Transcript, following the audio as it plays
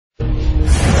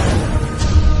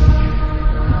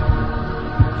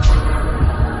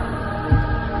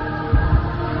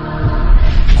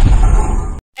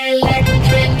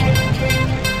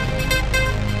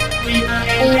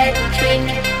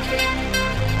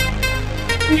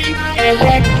We are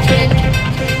electric.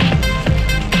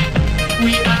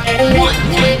 We are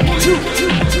electric. 1, 2,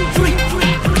 3, 4.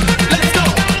 Let's go.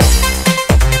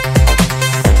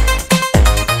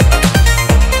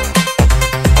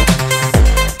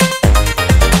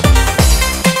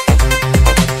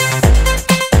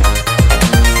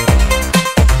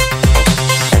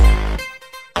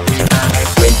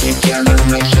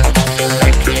 Generation of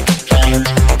electric giants.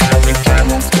 Every time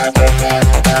one step ahead,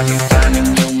 every time in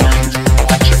your mind.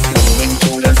 Watch it moving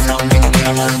to the sound and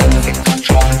never losing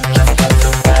control. Just let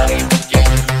the body begin.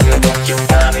 You got your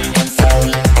body.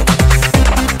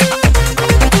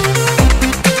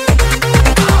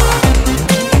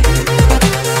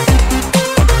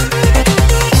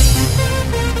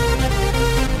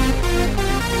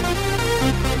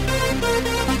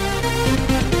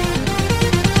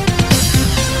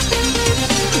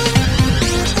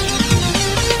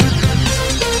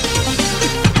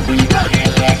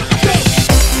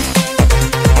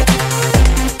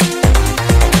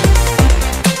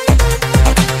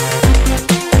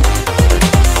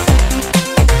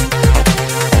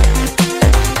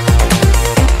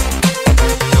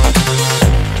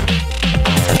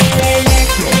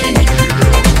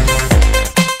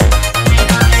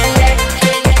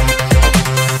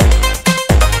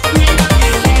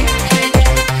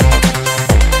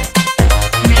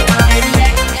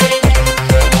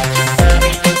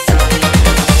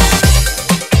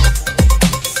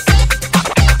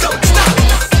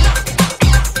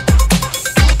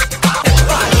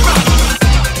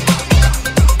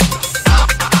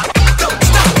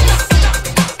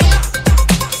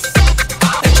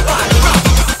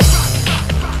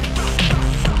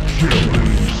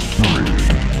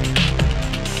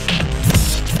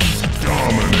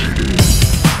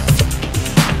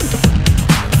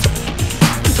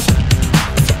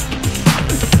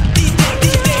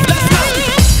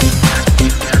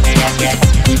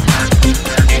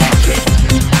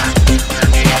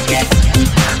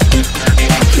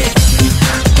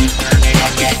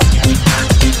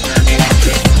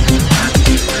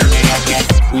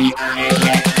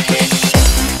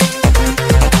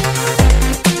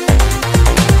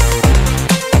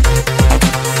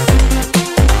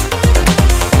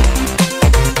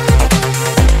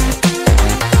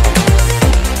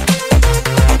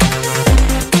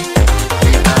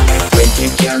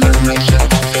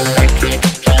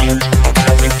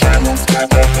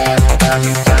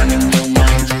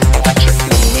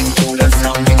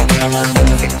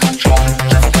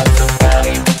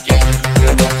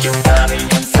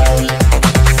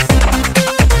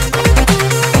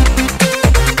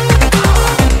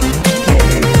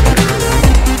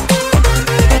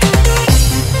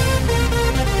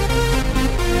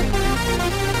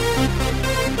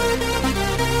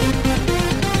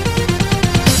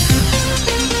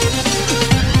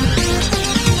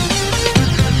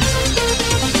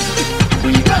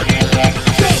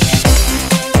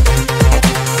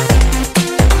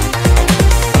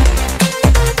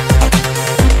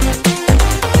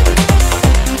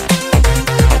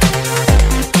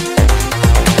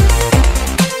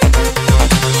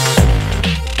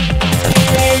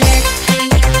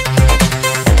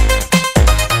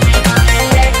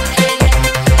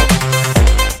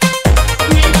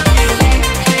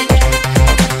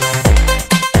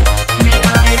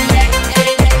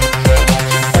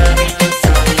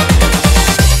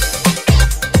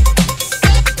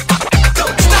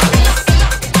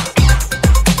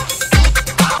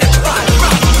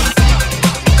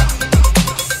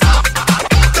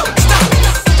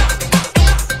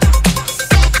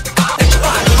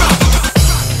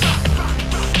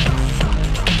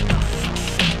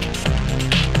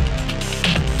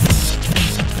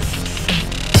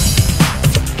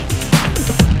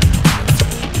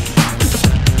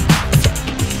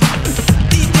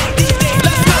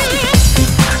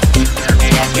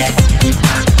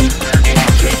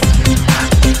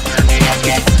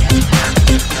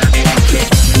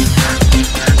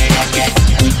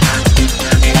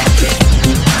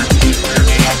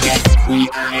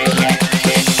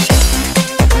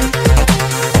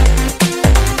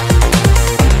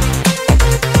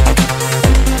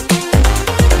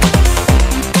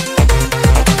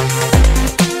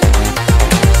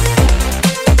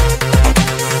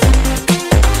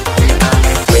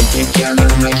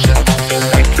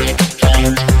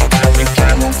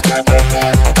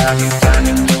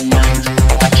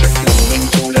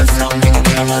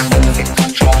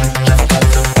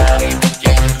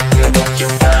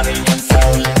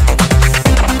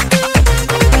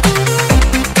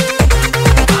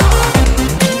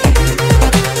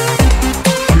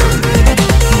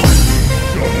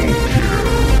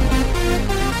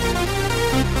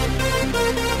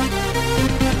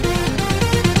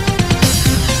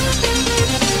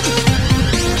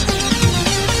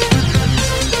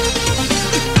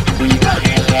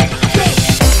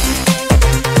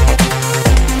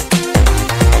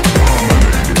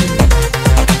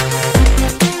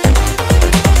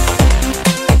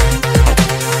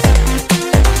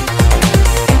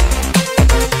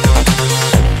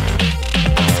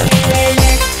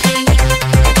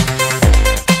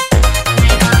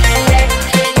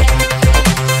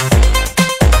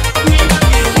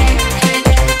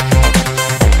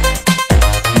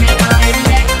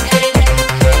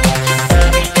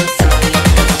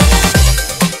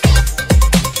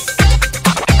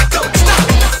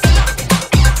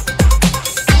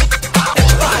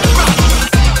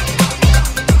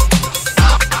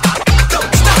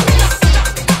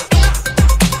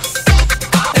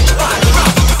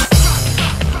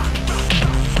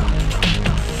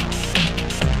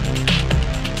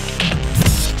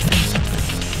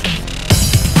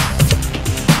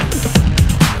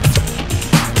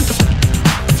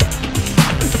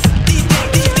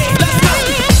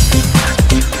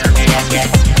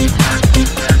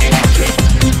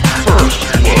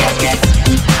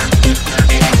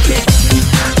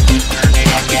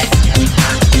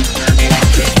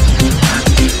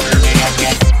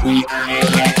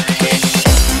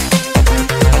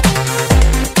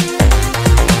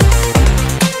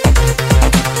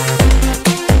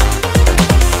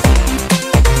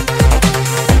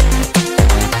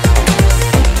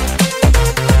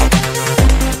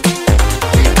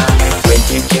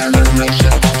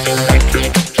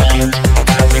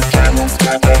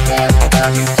 head,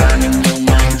 body turning your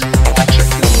mind. Watch it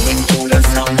moving to the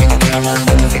song and never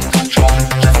losing control.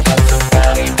 Just let the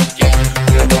body begin.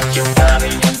 You rock your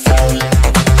body and soul.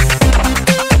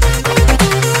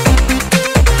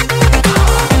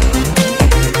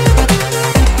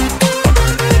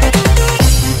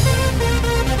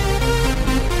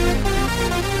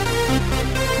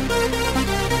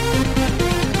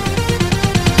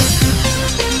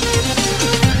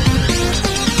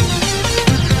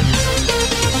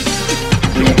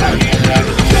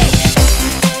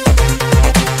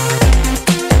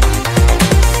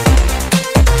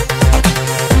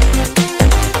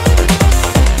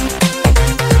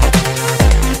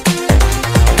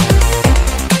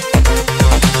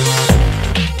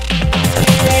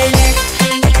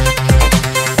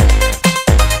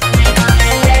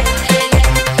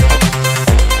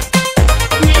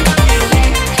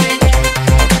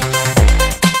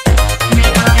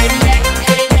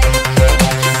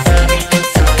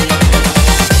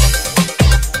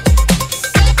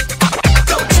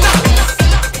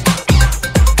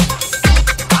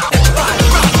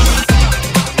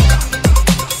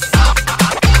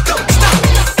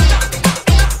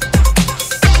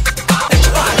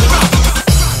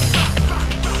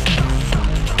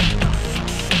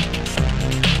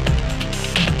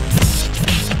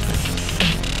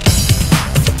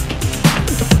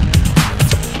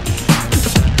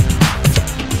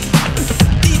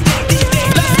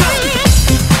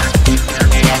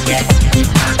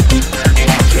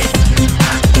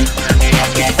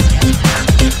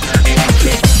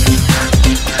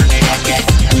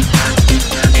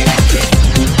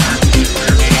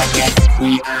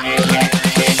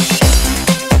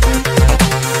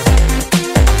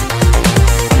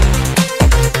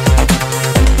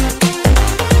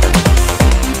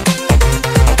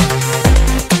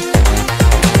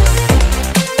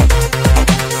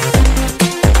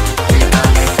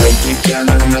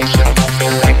 Generation of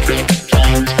electric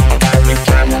kind. Every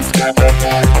time on step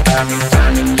ahead, every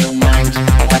time in your mind.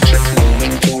 Watch it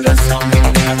moving to the song and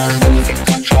never losing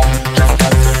control. Just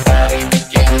let the body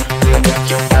begin. You rock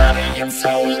your body and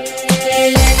soul.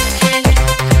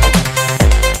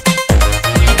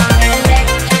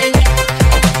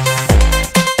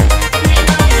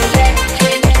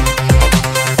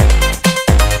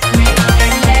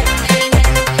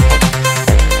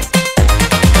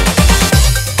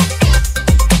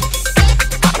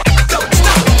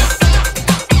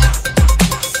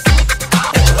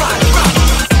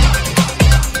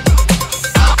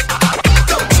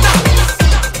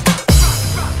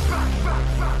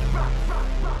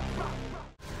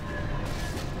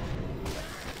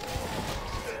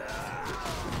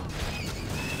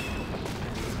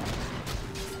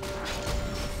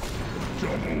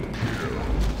 Double kill.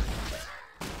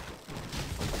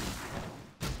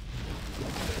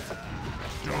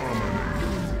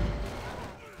 Dominating.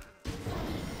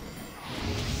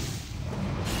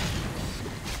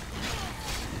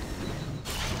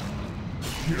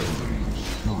 Killing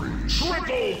spree.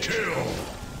 Triple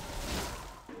kill.